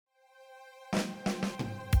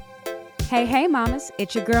Hey, hey, mamas.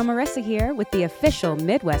 It's your girl Marissa here with the official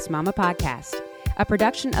Midwest Mama Podcast, a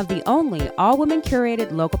production of the only all-women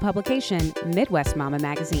curated local publication, Midwest Mama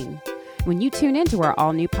Magazine. When you tune into our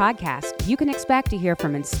all-new podcast, you can expect to hear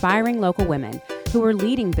from inspiring local women who are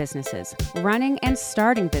leading businesses, running and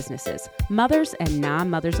starting businesses, mothers and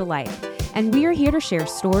non-mothers alike. And we are here to share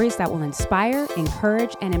stories that will inspire,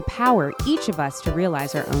 encourage, and empower each of us to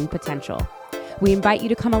realize our own potential. We invite you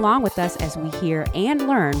to come along with us as we hear and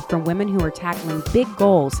learn from women who are tackling big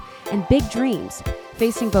goals and big dreams,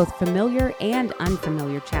 facing both familiar and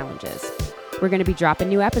unfamiliar challenges. We're going to be dropping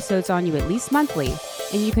new episodes on you at least monthly,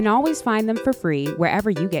 and you can always find them for free wherever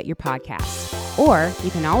you get your podcasts. Or you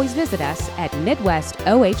can always visit us at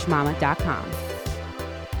MidwestOHMama.com.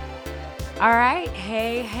 All right.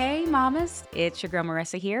 Hey, mamas. It's your girl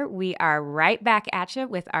Marissa here. We are right back at you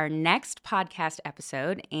with our next podcast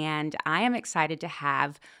episode, and I am excited to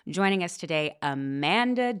have joining us today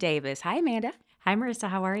Amanda Davis. Hi, Amanda. Hi, Marissa.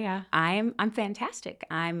 How are you? I'm fantastic.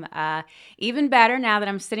 I'm even better now that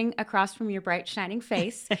I'm sitting across from your bright, shining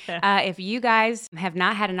face. If you guys have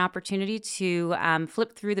not had an opportunity to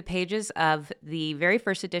flip through the pages of the very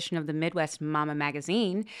first edition of the Midwest Mama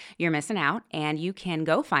Magazine, you're missing out. And you can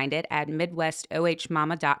go find it at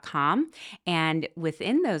MidwestOHMama.com. And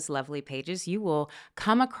within those lovely pages, you will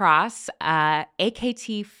come across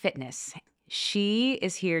AKT Fitness. She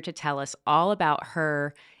is here to tell us all about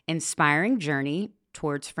her inspiring journey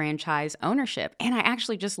towards franchise ownership. And I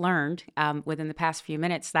actually just learned within the past few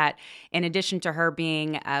minutes that in addition to her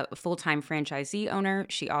being a full-time franchisee owner,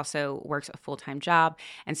 she also works a full-time job.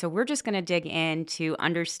 And so we're just going to dig into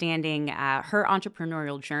understanding her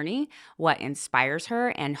entrepreneurial journey, what inspires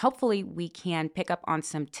her, and hopefully we can pick up on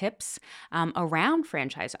some tips around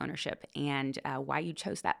franchise ownership and why you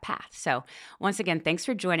chose that path. So once again, thanks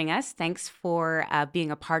for joining us. Thanks for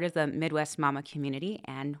being a part of the Midwest Mama community,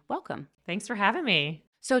 and welcome. Thanks for having me.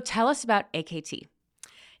 So tell us about AKT.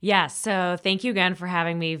 Yeah, so thank you again for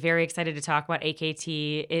having me. Very excited to talk about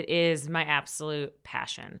AKT. It is my absolute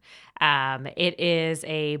passion. It is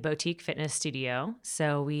a boutique fitness studio.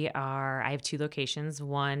 So I have two locations,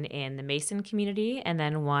 one in the Mason community and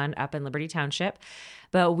then one up in Liberty Township.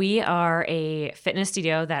 But we are a fitness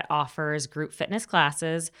studio that offers group fitness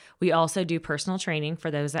classes. We also do personal training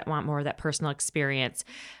for those that want more of that personal experience.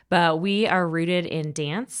 But we are rooted in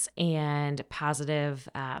dance and positive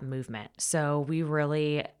movement. So we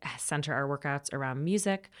really center our workouts around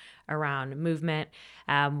music, around movement.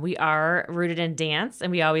 We are rooted in dance,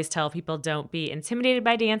 and we always tell people don't be intimidated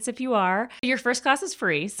by dance if you are. Your first class is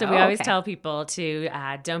free, so we always tell people to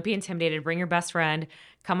don't be intimidated, bring your best friend,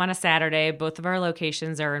 come on a Saturday. Both of our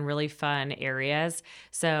locations are in really fun areas,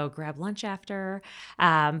 so grab lunch after.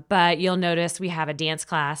 But you'll notice we have a dance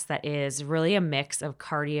class that is really a mix of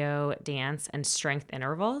cardio, dance, and strength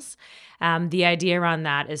intervals. The idea around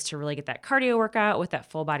that is to really get that cardio workout with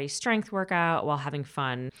that full body strength workout while having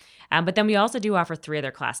fun. But then we also do offer 3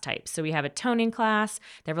 other class types. So we have a toning class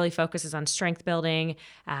that really focuses on strength building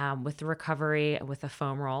with the recovery with a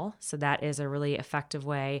foam roll. So that is a really effective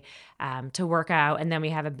way to work out. And then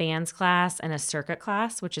we have a bands class and a circuit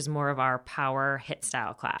class, which is more of our power HIIT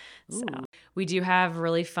style class. Ooh. So we do have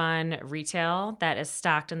really fun retail that is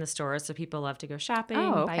stocked in the stores. So people love to go shopping,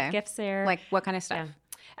 buy gifts there. Like what kind of stuff? Yeah.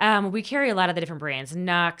 We carry a lot of the different brands,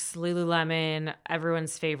 Nux, Lululemon,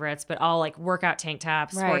 everyone's favorites, but all like workout tank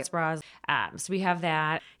tops, sports bras. So we have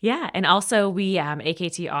that. Yeah. And also we at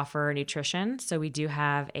AKT offer nutrition. So we do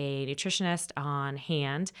have a nutritionist on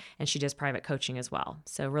hand, and she does private coaching as well.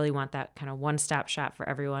 So really want that kind of one-stop shop for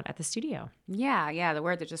everyone at the studio. Yeah. The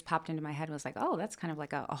word that just popped into my head was like, oh, that's kind of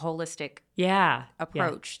like a holistic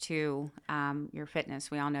approach to your fitness.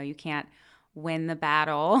 We all know you can't win the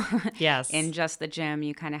battle in just the gym.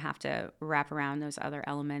 You kind of have to wrap around those other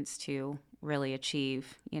elements to really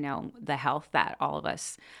achieve, the health that all of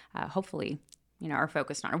us hopefully, are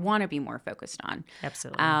focused on or want to be more focused on.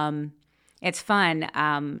 Absolutely. It's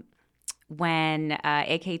fun. When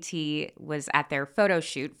AKT was at their photo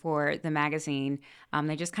shoot for the magazine,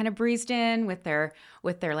 they just kind of breezed in with their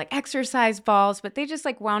like exercise balls, but they just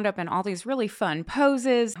like wound up in all these really fun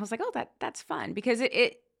poses. I was like, oh, that's fun, because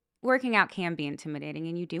it working out can be intimidating,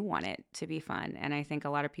 and you do want it to be fun. And I think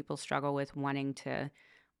a lot of people struggle with wanting to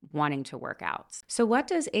work out. So what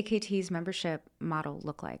does AKT's membership model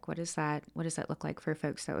look like? What does that look like for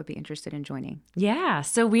folks that would be interested in joining? Yeah,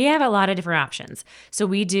 so we have a lot of different options. So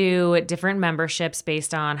we do different memberships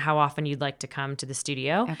based on how often you'd like to come to the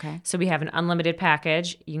studio. Okay. So we have an unlimited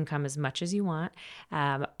package. You can come as much as you want.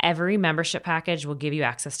 Every membership package will give you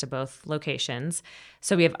access to both locations.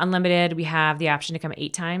 So we have unlimited. We have the option to come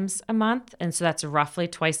 8 times a month. And so that's roughly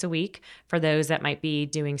twice a week for those that might be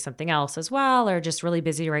doing something else as well, or just really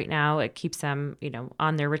busy right now. It keeps them,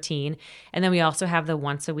 on their routine. And then we also have the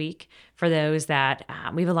once a week for those that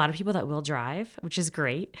we have a lot of people that will drive, which is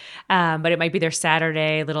great. But it might be their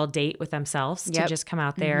Saturday little date with themselves to just come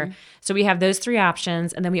out there. So we have those 3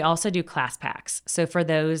 options. And then we also do class packs. So for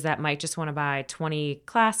those that might just want to buy 20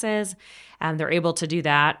 classes, they're able to do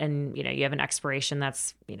that. And, you have an expiration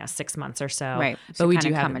that's, 6 months or so. Right. But So we kind do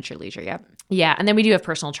of have come at your leisure. Yep. Yeah. And then we do have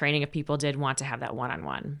personal training if people did want to have that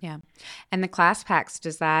one-on-one. Yeah. And the class packs,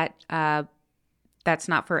 does that, that's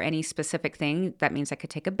not for any specific thing? That means I could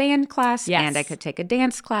take a band class and I could take a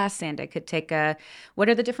dance class and I could take what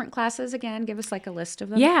are the different classes again? Give us like a list of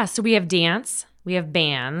them. Yeah. So we have dance, we have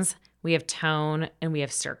bands, we have tone, and we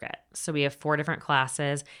have circuit. So we have 4 different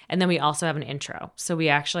classes. And then we also have an intro. So we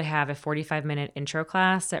actually have a 45-minute intro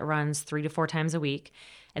class that runs 3 to 4 times a week.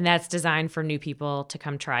 And that's designed for new people to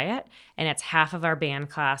come try it. And it's half of our band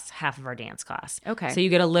class, half of our dance class. Okay. So you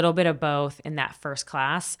get a little bit of both in that first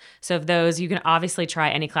class. So if those, you can obviously try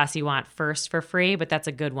any class you want first for free, but that's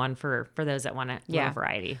a good one for those that want a little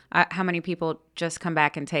variety. How many people just come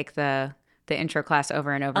back and take the intro class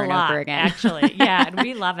over and over a lot, over again? Actually. Yeah. And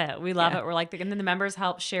we love it. We love it. We're like, and then the members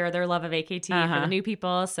help share their love of AKT for the new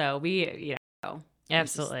people. So we,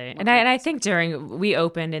 absolutely. And I think we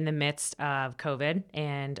opened in the midst of COVID,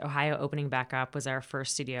 and Ohio opening back up was our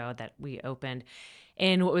first studio that we opened.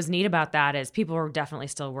 And what was neat about that is people were definitely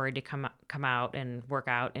still worried to come out and work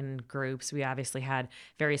out in groups. We obviously had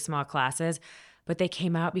very small classes, but they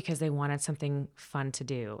came out because they wanted something fun to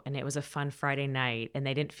do. And it was a fun Friday night, and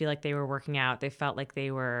they didn't feel like they were working out. They felt like they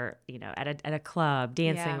were, at a club,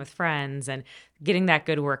 dancing with friends and getting that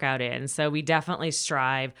good workout in. So we definitely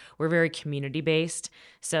strive. We're very community based.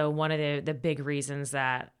 So one of the big reasons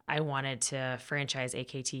that I wanted to franchise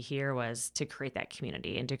AKT here was to create that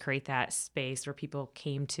community and to create that space where people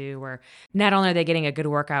came to, where not only are they getting a good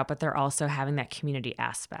workout, but they're also having that community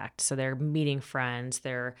aspect. So they're meeting friends,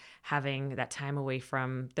 they're having that time away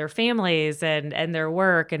from their families and their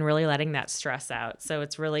work, and really letting that stress out. So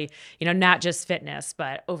it's really, not just fitness,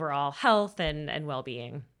 but overall health and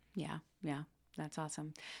well-being. Yeah. Yeah. That's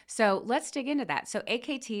awesome. So let's dig into that. So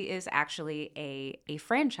AKT is actually a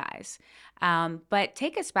franchise, but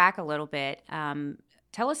take us back a little bit.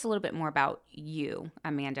 Tell us a little bit more about you,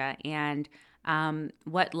 Amanda, and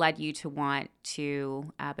what led you to want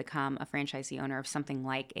to become a franchisee owner of something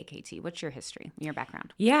like AKT. What's your history, your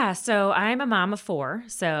background? Yeah, so I'm a mom of 4,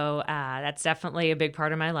 so that's definitely a big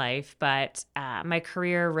part of my life. But my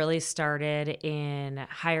career really started in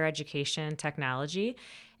higher education technology.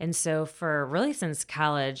 And so since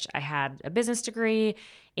college, I had a business degree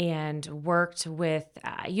and worked with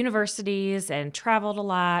universities and traveled a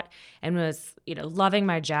lot and was, loving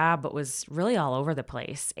my job, but was really all over the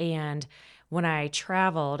place. And when I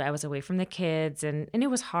traveled, I was away from the kids and it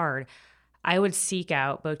was hard. I would seek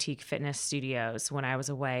out boutique fitness studios when I was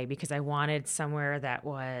away because I wanted somewhere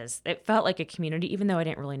it felt like a community, even though I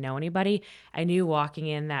didn't really know anybody. I knew walking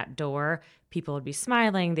in that door, people would be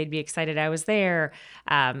smiling. They'd be excited I was there.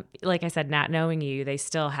 Like I said, not knowing you, they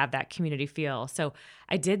still have that community feel. So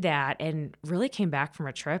I did that and really came back from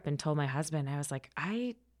a trip and told my husband, I was like,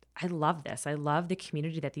 I love this. I love the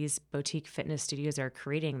community that these boutique fitness studios are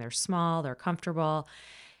creating. They're small, they're comfortable.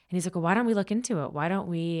 And he's like, well, why don't we look into it? Why don't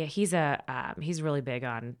we? He's really big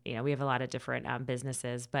on, we have a lot of different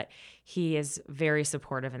businesses, but he is very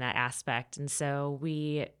supportive in that aspect. And so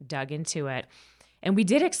we dug into it and we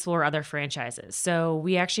did explore other franchises. So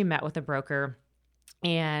we actually met with a broker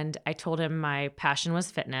and I told him my passion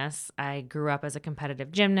was fitness. I grew up as a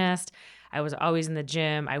competitive gymnast. I was always in the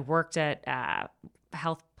gym. I worked at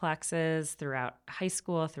health plexes throughout high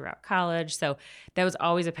school, throughout college. So that was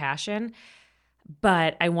always a passion.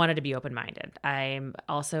 But I wanted to be open-minded. I'm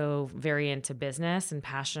also very into business and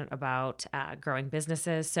passionate about growing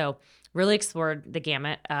businesses. So really explored the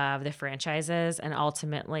gamut of the franchises and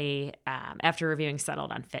ultimately, after reviewing,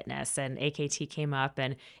 settled on fitness. And AKT came up,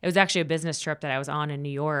 and it was actually a business trip that I was on in New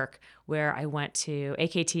York where I went to,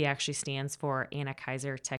 AKT actually stands for Anna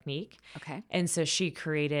Kaiser Technique. Okay. And so she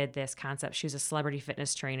created this concept. She was a celebrity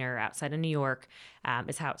fitness trainer outside of New York,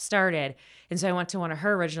 is how it started. And so I went to one of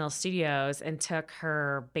her original studios and took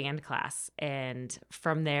her band class. And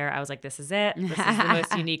from there, I was like, this is it. This is the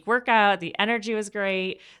most unique workout. The energy was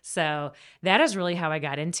great. So that is really how I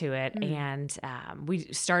got into it. And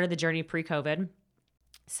we started the journey pre-COVID.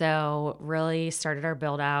 So really started our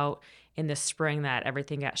build out in the spring that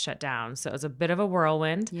everything got shut down. So it was a bit of a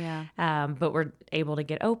whirlwind. Yeah. But we're able to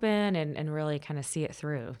get open and really kind of see it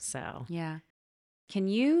through. So yeah. Can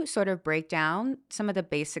you sort of break down some of the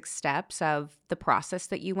basic steps of the process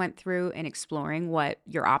that you went through in exploring what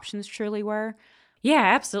your options truly were? Yeah,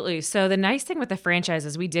 absolutely. So the nice thing with the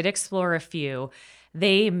franchises, we did explore a few.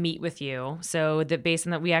 They meet with you. So the based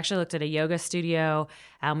on that, we actually looked at a yoga studio.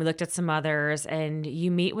 We looked at some others, and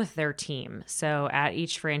you meet with their team. So at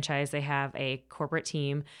each franchise, they have a corporate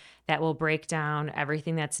team that will break down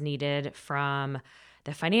everything that's needed from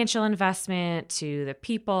the financial investment to the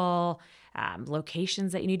people,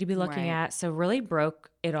 locations that you need to be looking Right. at. So really broke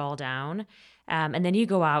it all down. And then you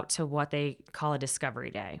go out to what they call a discovery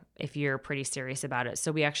day if you're pretty serious about it.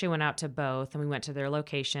 So we actually went out to both and we went to their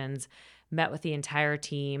locations, met with the entire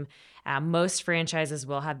team. Most franchises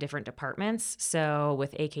will have different departments. So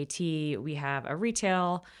with AKT, we have a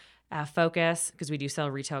retail focus because we do sell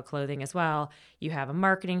retail clothing as well. You have a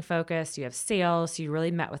marketing focus, you have sales. So you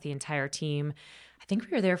really met with the entire team. I think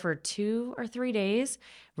we were there for 2 or 3 days,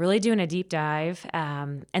 really doing a deep dive.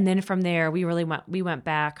 And then from there, we went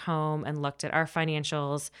back home and looked at our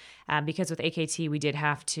financials because with AKT, we did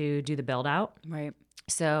have to do the build out. Right.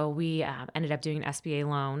 So we ended up doing an SBA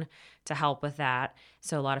loan to help with that.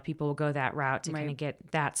 So a lot of people will go that route to kind Right. of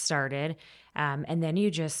get that started. And then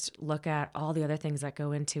you just look at all the other things that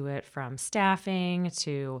go into it, from staffing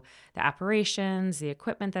to the operations, the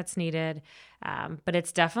equipment that's needed. But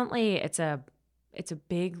it's a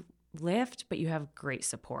big lift, but you have great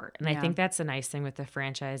support. And I Yeah. think that's the nice thing with the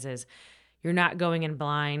franchise is you're not going in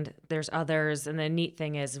blind. There's others. And the neat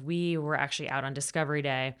thing is we were actually out on Discovery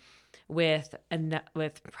Day with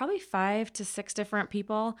probably 5 to 6 different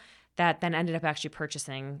people that then ended up actually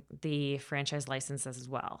purchasing the franchise licenses as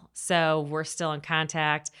well. So we're still in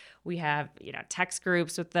contact. We have, text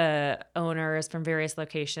groups with the owners from various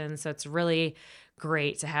locations. So it's really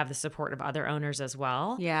great to have the support of other owners as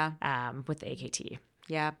well. Yeah. With the AKT.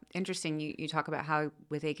 Yeah. Interesting. You talk about how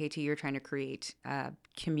with AKT you're trying to create a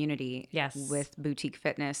community Yes. with boutique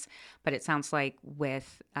fitness, but it sounds like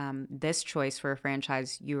with this choice for a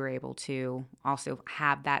franchise, you were able to also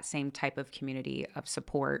have that same type of community of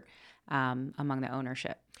support among the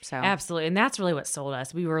ownership. So Absolutely. And that's really what sold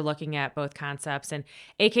us. We were looking at both concepts, and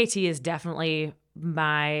AKT is definitely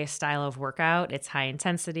my style of workout. It's high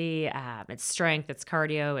intensity, it's strength, it's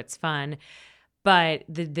cardio, it's fun. But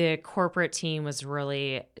the corporate team was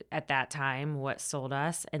really at that time what sold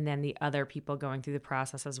us. And then the other people going through the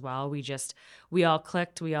process as well. We all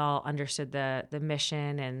clicked. We all understood the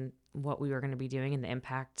mission and what we were going to be doing and the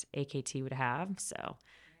impact AKT would have. So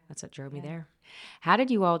that's what drove me there. how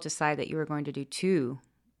did you all decide that you were going to do 2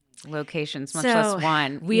 locations, much less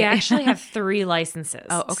one? We actually have 3 licenses.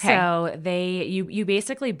 Oh, okay. So you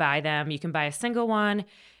basically buy them. You can buy a single one.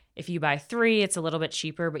 If you buy 3, it's a little bit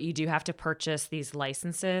cheaper, but you do have to purchase these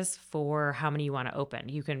licenses for how many you want to open.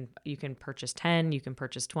 You can purchase 10, you can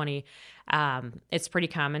purchase 20. It's pretty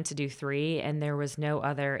common to do 3, and there was no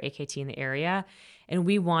other AKT in the area, and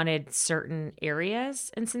we wanted certain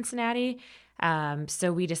areas in Cincinnati.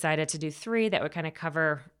 So we decided to do 3 that would kind of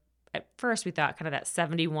cover. At first, we thought kind of that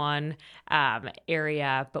 71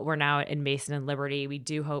 area, but we're now in Mason and Liberty. We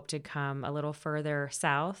do hope to come a little further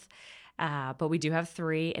south. But we do have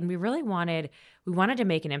 3, and we wanted to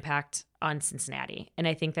make an impact on Cincinnati. And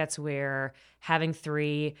I think that's where having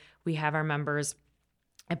 3, we have our members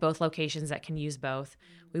at both locations that can use both.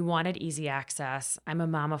 We wanted easy access. I'm a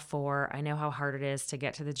mom of 4. I know how hard it is to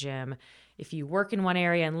get to the gym. If you work in one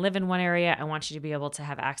area and live in one area, I want you to be able to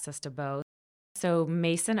have access to both. So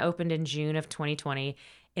Mason opened in June of 2020.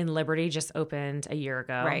 In Liberty just opened a year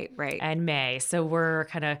ago. Right. And May. So we're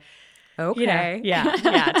kind of Okay.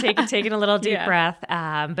 taking a little deep Yeah.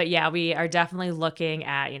 breath. But yeah, we are definitely looking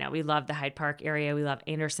at, we love the Hyde Park area. We love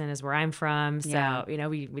Anderson is where I'm from. So, Yeah.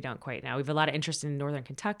 we don't quite know. We have a lot of interest in Northern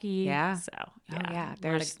Kentucky. Yeah. So, yeah.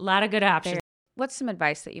 There's a lot of good options. What's some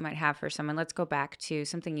advice that you might have for someone? Let's go back to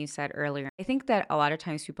something you said earlier. I think that a lot of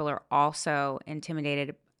times people are also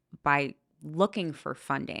intimidated by looking for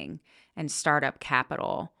funding and startup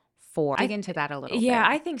capital for. Dig into that a little bit. Yeah,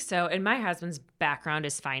 I think so. And my husband's background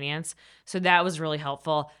is finance, so that was really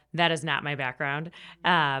helpful. That is not my background.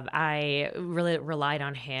 I really relied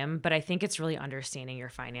on him, but I think it's really understanding your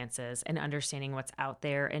finances and understanding what's out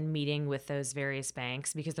there and meeting with those various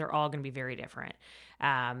banks because they're all going to be very different.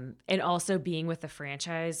 And also being with the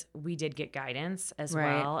franchise, we did get guidance as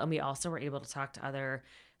well. And we also were able to talk to other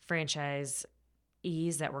franchisees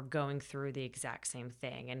that were going through the exact same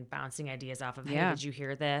thing and bouncing ideas off of, hey, did you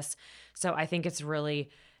hear this? So I think it's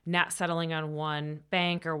really not settling on one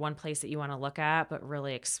bank or one place that you want to look at, but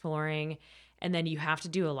really exploring And then you have to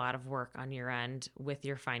do a lot of work on your end with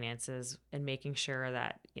your finances and making sure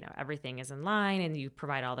that, everything is in line and you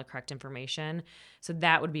provide all the correct information. So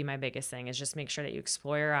that would be my biggest thing, is just make sure that you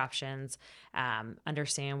explore your options,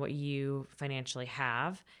 understand what you financially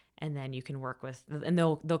have, and then you can work with, and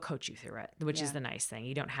they'll coach you through it, which is the nice thing.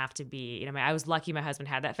 You don't have to be, I was lucky my husband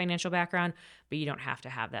had that financial background, but you don't have to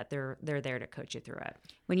have that. They're there to coach you through it.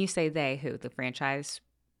 When you say they, who? The franchise?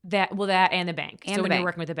 That and the bank. So when you're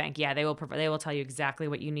working with the bank, they will tell you exactly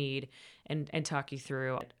what you need and talk you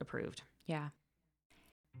through approved. Yeah.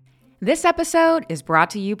 This episode is brought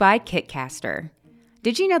to you by Kitcaster.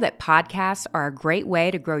 Did you know that podcasts are a great way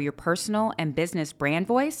to grow your personal and business brand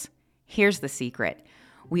voice? Here's the secret.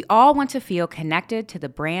 We all want to feel connected to the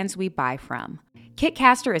brands we buy from.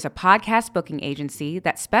 Kitcaster is a podcast booking agency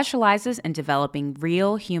that specializes in developing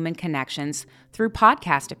real human connections through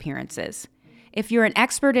podcast appearances. If you're an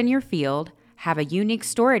expert in your field, have a unique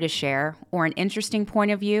story to share, or an interesting point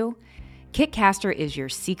of view, Kitcaster is your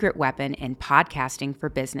secret weapon in podcasting for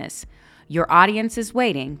business. Your audience is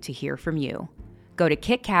waiting to hear from you. Go to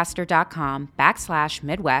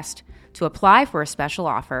kitcaster.com/Midwest to apply for a special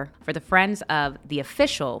offer for the friends of the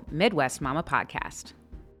official Midwest Mama podcast.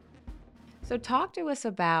 So talk to us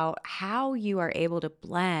about how you are able to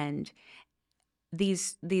blend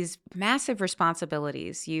these massive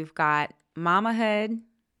responsibilities. You've got mamahood,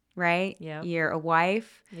 right? Yeah. You're a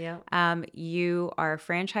wife. Yeah. You are a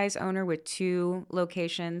franchise owner with 2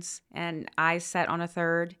 locations and eyes set on a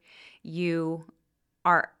 3rd. You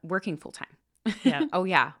are working full time. Yeah. Oh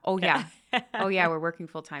yeah. We're working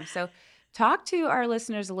full time. So talk to our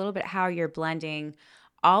listeners a little bit how you're blending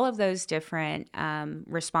all of those different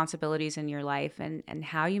responsibilities in your life and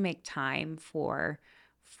how you make time for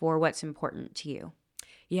what's important to you.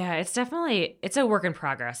 Yeah, it's a work in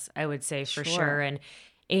progress, I would say, for sure.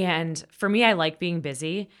 And for me, I like being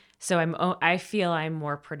busy. So I feel I'm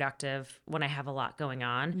more productive when I have a lot going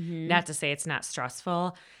on. Mm-hmm. Not to say it's not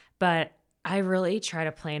stressful, but I really try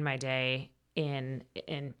to plan my day in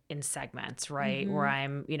segments, right? Mm-hmm. Where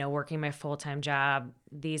I'm, working my full-time job,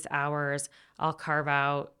 these hours, I'll carve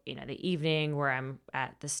out, the evening where I'm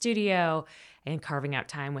at the studio and carving out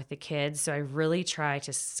time with the kids. So I really try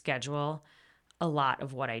to schedule a lot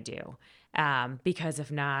of what I do. Because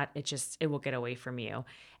if not, it will get away from you.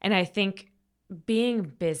 And I think being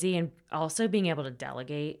busy and also being able to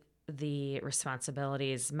delegate the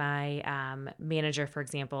responsibilities. My manager, for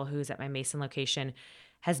example, who's at my Mason location,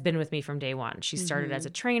 has been with me from day one. She started as a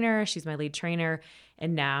trainer. She's my lead trainer,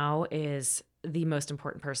 and now is the most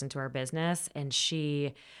important person to our business. And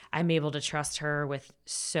I'm able to trust her with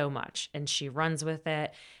so much, and she runs with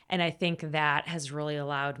it. And I think that has really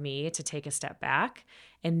allowed me to take a step back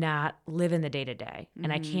and not live in the day-to-day.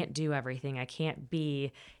 And I can't do everything. I can't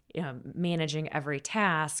be managing every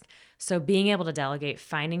task. So being able to delegate,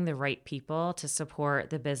 finding the right people to support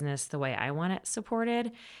the business the way I want it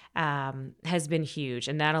supported, has been huge.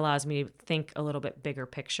 And that allows me to think a little bit bigger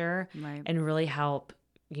picture, right, and really help,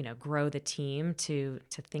 grow the team to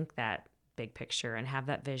think that big picture and have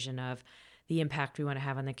that vision of the impact we want to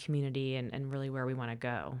have on the community and really where we want to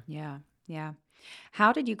go. Yeah. Yeah.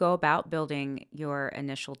 How did you go about building your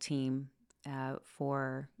initial team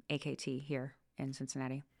for AKT here in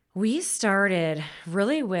Cincinnati? We started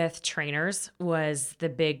really with trainers was the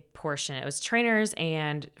big portion. It was trainers,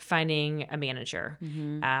 and finding a manager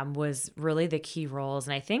was really the key roles.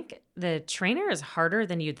 And I think the trainer is harder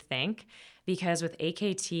than you'd think, because with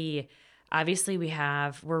AKT, obviously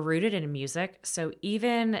we're rooted in music. So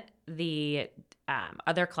even the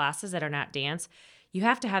other classes that are not dance, you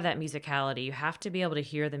have to have that musicality. You have to be able to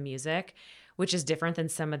hear the music, which is different than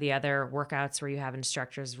some of the other workouts where you have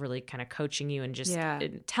instructors really kind of coaching you and just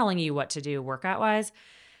telling you what to do workout-wise.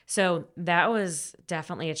 So that was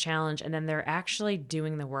definitely a challenge. And then they're actually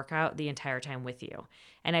doing the workout the entire time with you.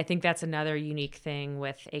 And I think that's another unique thing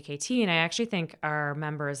with AKT. And I actually think our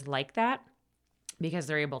members like that because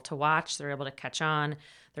they're able to watch, they're able to catch on,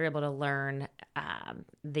 they're able to learn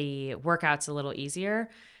the workouts a little easier.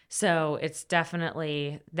 So it's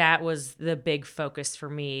definitely, that was the big focus for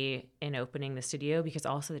me in opening the studio, because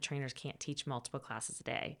also the trainers can't teach multiple classes a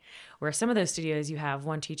day. Where some of those studios, you have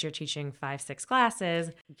one teacher teaching 5-6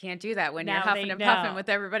 classes. You can't do that when you're huffing and puffing with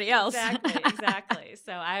everybody else. Exactly.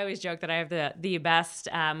 So I always joke that I have the best,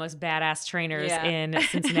 most badass trainers in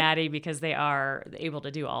Cincinnati because they are able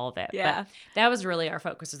to do all of it. Yeah. But that was really our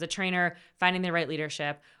focus, was the trainer, finding the right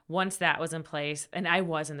leadership. Once that was in place, and I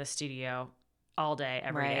was in the studio all day,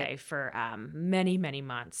 every day for many, many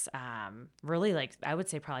months. Really, like, I would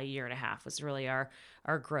say probably a year and a half was really our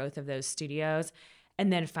growth of those studios.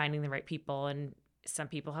 And then finding the right people and some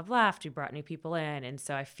people have left. We brought new people in. And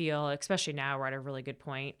so I feel, especially now, we're at a really good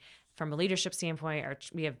point from a leadership standpoint.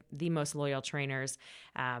 We have the most loyal trainers,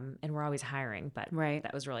 and we're always hiring. But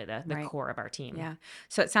that was really the core of our team. Yeah.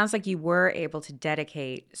 So it sounds like you were able to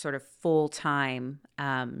dedicate sort of full time.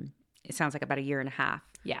 It sounds like about a year and a half.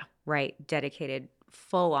 Yeah. Right. Dedicated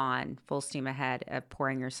full on, full steam ahead of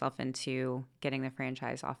pouring yourself into getting the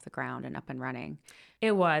franchise off the ground and up and running.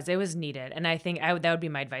 It was needed. And I think that would be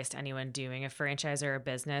my advice to anyone doing a franchise or a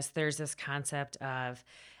business. There's this concept of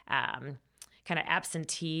kind of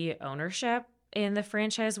absentee ownership in the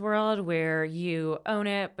franchise world where you own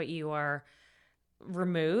it, but you are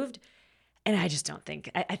removed. And I just don't think,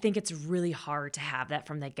 I think it's really hard to have that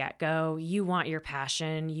from the get-go. You want your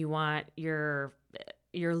passion, you want your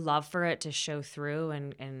love for it to show through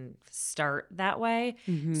and start that way.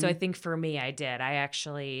 Mm-hmm. So I think for me, I did. I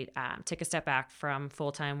actually took a step back from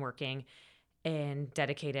full-time working and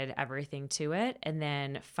dedicated everything to it. And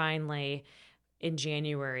then finally in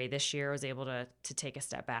January this year, I was able to take a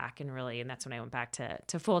step back and that's when I went back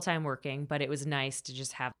to full-time working. But it was nice to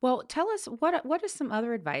just have. Well, tell us what is some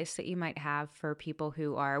other advice that you might have for people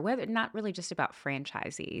who are, whether not really just about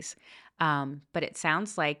franchisees, but it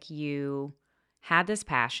sounds like you had this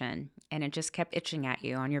passion and it just kept itching at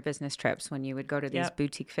you on your business trips when you would go to these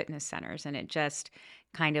boutique fitness centers. And it just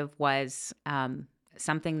kind of was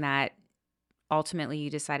something that ultimately you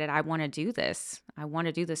decided, I want to do this. I want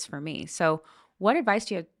to do this for me. So what advice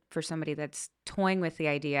do you have for somebody that's toying with the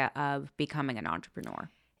idea of becoming an entrepreneur?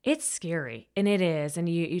 It's scary, and it is. And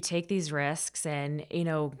you take these risks. And,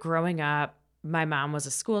 growing up, my mom was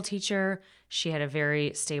a school teacher. She had a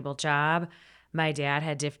very stable job. My dad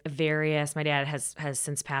had my dad has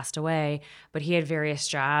since passed away, but he had various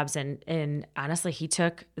jobs. And honestly, he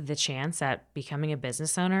took the chance at becoming a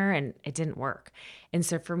business owner and it didn't work. And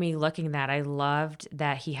so for me, looking at that, I loved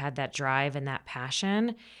that he had that drive and that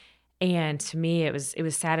passion. And to me, it was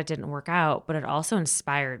sad it didn't work out, but it also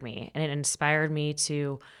inspired me. And it inspired me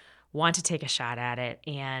to want to take a shot at it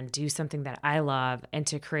and do something that I love and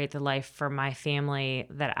to create the life for my family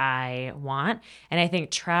that I want. And I think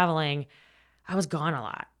traveling, I was gone a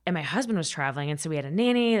lot and my husband was traveling. And so we had a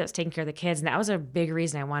nanny that was taking care of the kids. And that was a big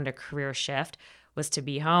reason I wanted a career shift, was to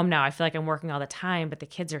be home. Now I feel like I'm working all the time, but the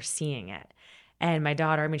kids are seeing it. And my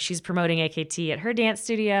daughter, she's promoting AKT at her dance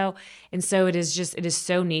studio. And so it is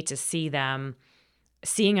so neat to see them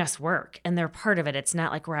seeing us work, and they're part of it. It's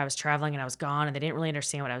not like where I was traveling and I was gone and they didn't really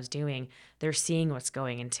understand what I was doing. They're seeing what's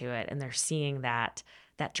going into it and they're seeing that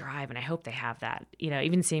drive. And I hope they have that.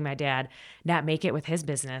 Even seeing my dad not make it with his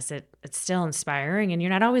business, it's still inspiring, and you're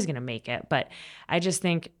not always going to make it. But I just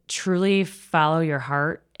think truly follow your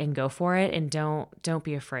heart and go for it, and don't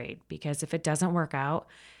be afraid, because if it doesn't work out,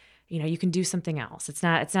 you can do something else. It's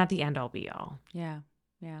not the end all be all. Yeah.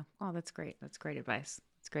 Yeah. Oh, that's great. That's great advice.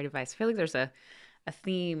 That's great advice. I feel like there's a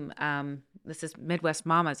theme. This is Midwest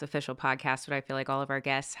Mama's official podcast, but I feel like all of our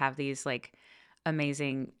guests have these like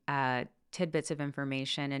amazing tidbits of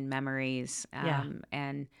information and memories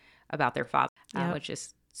and about their father, which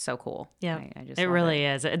is so cool. Yeah, it really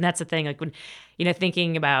is. And that's the thing, like when,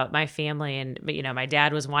 thinking about my family and, my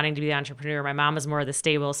dad was wanting to be the entrepreneur. My mom was more of the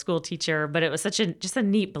stable school teacher, but it was just a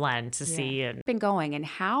neat blend to see. And been going. And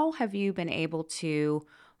how have you been able to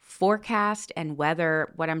forecast and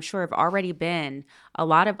weather what I'm sure have already been a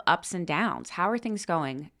lot of ups and downs? How are things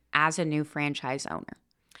going as a new franchise owner?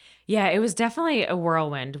 Yeah, it was definitely a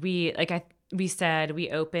whirlwind. We said, we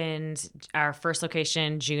opened our first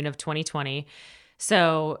location June of 2020.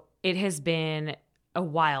 So it has been a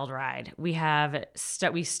wild ride. We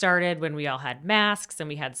started when we all had masks and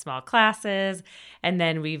we had small classes, and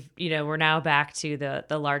then we're now back to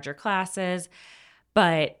the larger classes.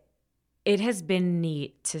 But it has been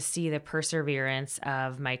neat to see the perseverance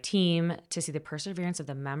of my team, to see the perseverance of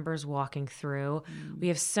the members walking through. We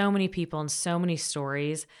have so many people and so many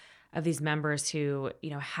stories of these members who,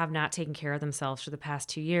 have not taken care of themselves for the past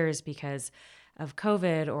 2 years because of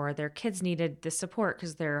COVID, or their kids needed the support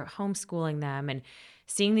because they're homeschooling them, and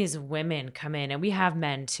seeing these women come in, and we have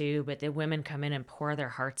men too, but the women come in and pour their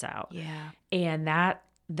hearts out. Yeah. And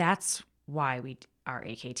that's why we are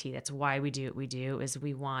AKT. That's why we do what we do, is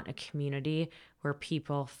we want a community where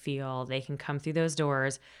people feel they can come through those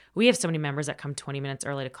doors. We have so many members that come 20 minutes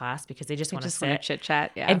early to class because they just want to sit, chit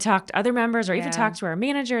chat, and talk to other members, or even talk to our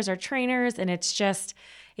managers, our trainers. And it's just,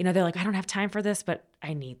 they're like, I don't have time for this, but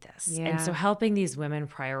I need this. Yeah. And so helping these women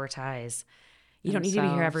prioritize, you don't need to be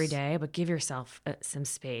here every day, but give yourself some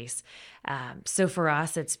space. So for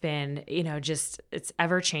us, it's been, it's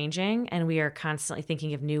ever changing, and we are constantly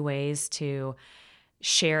thinking of new ways to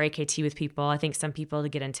share AKT with people. I think some people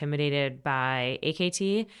get intimidated by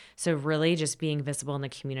AKT. So really just being visible in the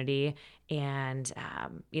community. And,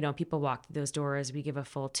 people walk through those doors. We give a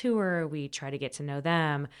full tour. We try to get to know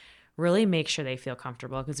them. Really make sure they feel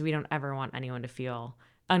comfortable, because we don't ever want anyone to feel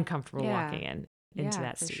uncomfortable walking into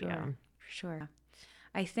that studio. For sure.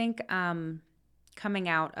 I think coming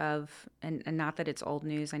out of, and not that it's old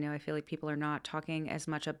news, I feel like people are not talking as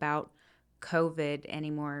much about COVID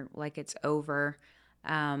anymore, like it's over.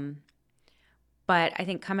 But I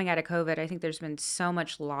think coming out of COVID, I think there's been so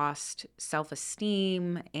much lost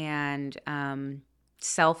self-esteem and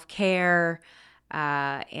self-care.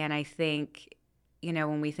 And I think,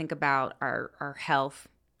 when we think about our health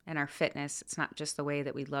and our fitness, it's not just the way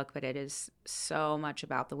that we look, but it is so much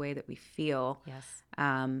about the way that we feel. Yes.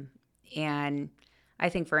 And I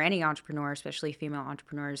think for any entrepreneur, especially female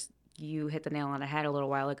entrepreneurs, you hit the nail on the head a little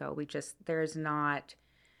while ago. There's not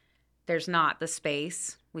the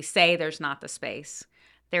space. We say there's not the space.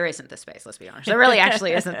 There isn't the space, let's be honest. There really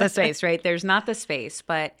actually isn't the space, right? There's not the space,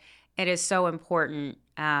 but it is so important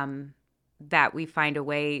that we find a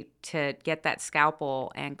way to get that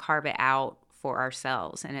scalpel and carve it out for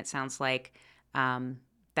ourselves. And it sounds like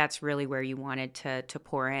that's really where you wanted to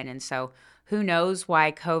pour in. And so who knows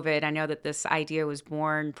why COVID, I know that this idea was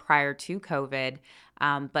born prior to COVID,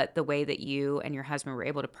 but the way that you and your husband were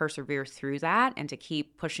able to persevere through that and to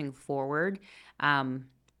keep pushing forward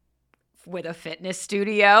with a fitness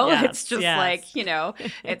studio, it's just like,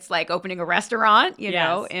 it's like opening a restaurant,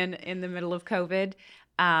 know, in the middle of COVID.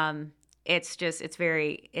 It's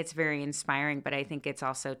very inspiring, but I think it's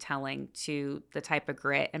also telling to the type of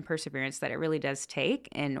grit and perseverance that it really does take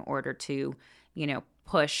in order to,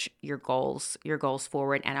 push your goals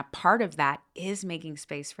forward. And a part of that is making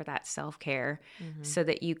space for that self-care so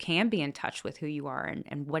that you can be in touch with who you are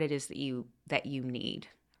and what it is that you need.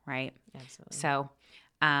 Right. Absolutely. So,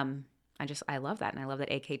 I love that. And I love that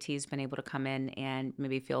AKT has been able to come in and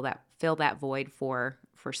maybe fill that void for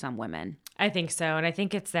some women. I think so. And I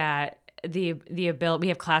think it's that the ability, we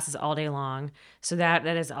have classes all day long. So that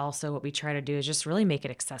is also what we try to do, is just really make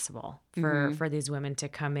it accessible for these women to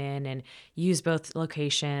come in and use both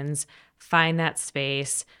locations, find that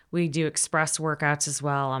space. We do express workouts as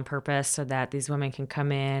well on purpose so that these women can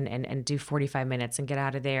come in and do 45 minutes and get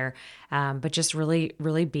out of there. But just really,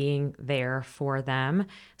 really being there for them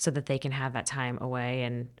so that they can have that time away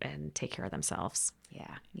and take care of themselves.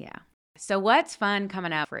 Yeah. So what's fun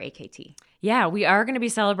coming up for AKT? Yeah, we are going to be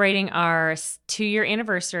celebrating our 2-year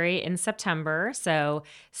anniversary in September. So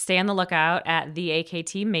stay on the lookout at the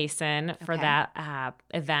AKT Mason for that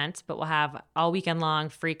event. But we'll have all weekend long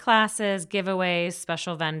free classes, giveaways,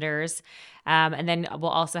 special vendors. And then we'll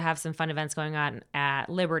also have some fun events going on at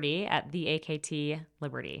Liberty, at the AKT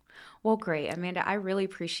Liberty. Well, great. Amanda, I really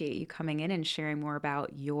appreciate you coming in and sharing more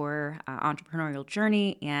about your entrepreneurial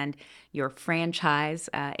journey and your franchise,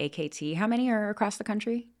 AKT. How many are across the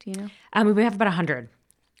country? Do you know? We have about 100.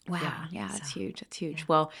 Wow. Yeah, that's huge. That's huge. Yeah.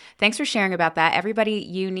 Well, thanks for sharing about that. Everybody,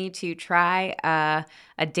 you need to try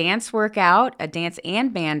a dance workout, a dance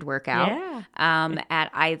and band workout at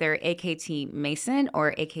either AKT Mason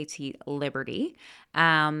or AKT Liberty.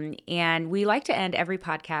 And we like to end every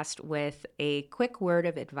podcast with a quick word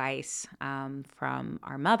of advice from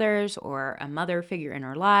our mothers or a mother figure in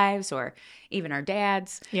our lives or even our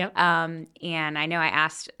dads. Yep. And I know I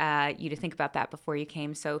asked you to think about that before you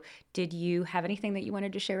came. So did you have anything that you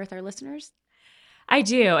wanted to share with our listeners? I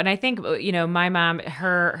do. And I think, my mom,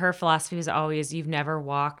 her philosophy was always, you've never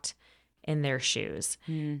walked in their shoes.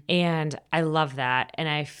 And I love that. And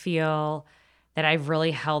I feel that I've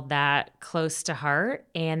really held that close to heart.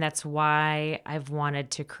 And that's why I've wanted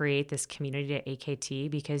to create this community at AKT,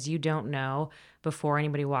 because you don't know before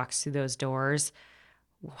anybody walks through those doors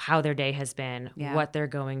how their day has been, what they're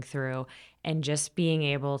going through, and just being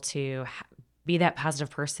able to be that positive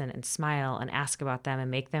person and smile and ask about them and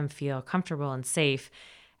make them feel comfortable and safe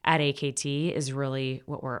at AKT is really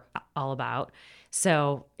what we're all about.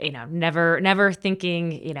 So, never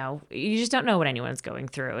thinking, you just don't know what anyone's going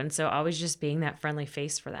through. And so always just being that friendly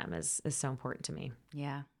face for them is so important to me.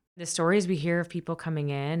 Yeah. The stories we hear of people coming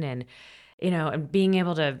in and, and being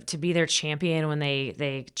able to be their champion when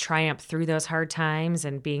they triumph through those hard times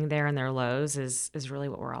and being there in their lows is really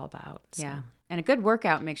what we're all about. So. Yeah. And a good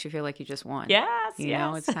workout makes you feel like you just won. Yes. You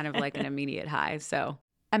know, it's kind of like an immediate high. So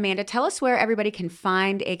Amanda, tell us where everybody can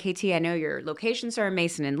find AKT. I know your locations are in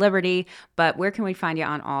Mason and Liberty, but where can we find you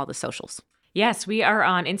on all the socials? Yes, we are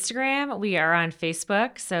on Instagram. We are on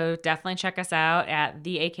Facebook. So definitely check us out at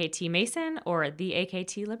the AKT Mason or the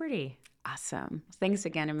AKT Liberty. Awesome. Thanks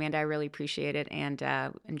again, Amanda. I really appreciate it and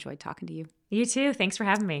enjoyed talking to you. You too. Thanks for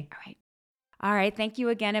having me. All right. All right. Thank you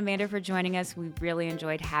again, Amanda, for joining us. We really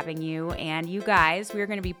enjoyed having you. And you guys, we're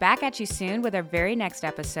going to be back at you soon with our very next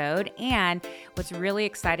episode. And what's really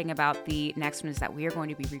exciting about the next one is that we are going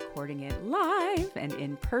to be recording it live and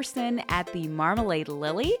in person at the Marmalade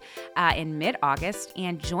Lily in mid-August.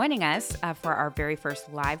 And joining us for our very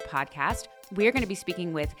first live podcast, we're going to be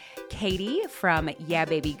speaking with Katie from Yeah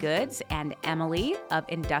Baby Goods and Emily of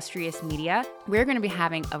Industrious Media. We're going to be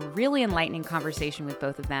having a really enlightening conversation with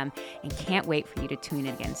both of them and can't wait for you to tune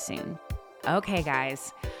in again soon. Okay,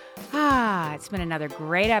 guys. It's been another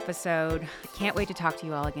great episode. Can't wait to talk to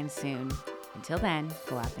you all again soon. Until then,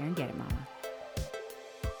 go out there and get it, Mama.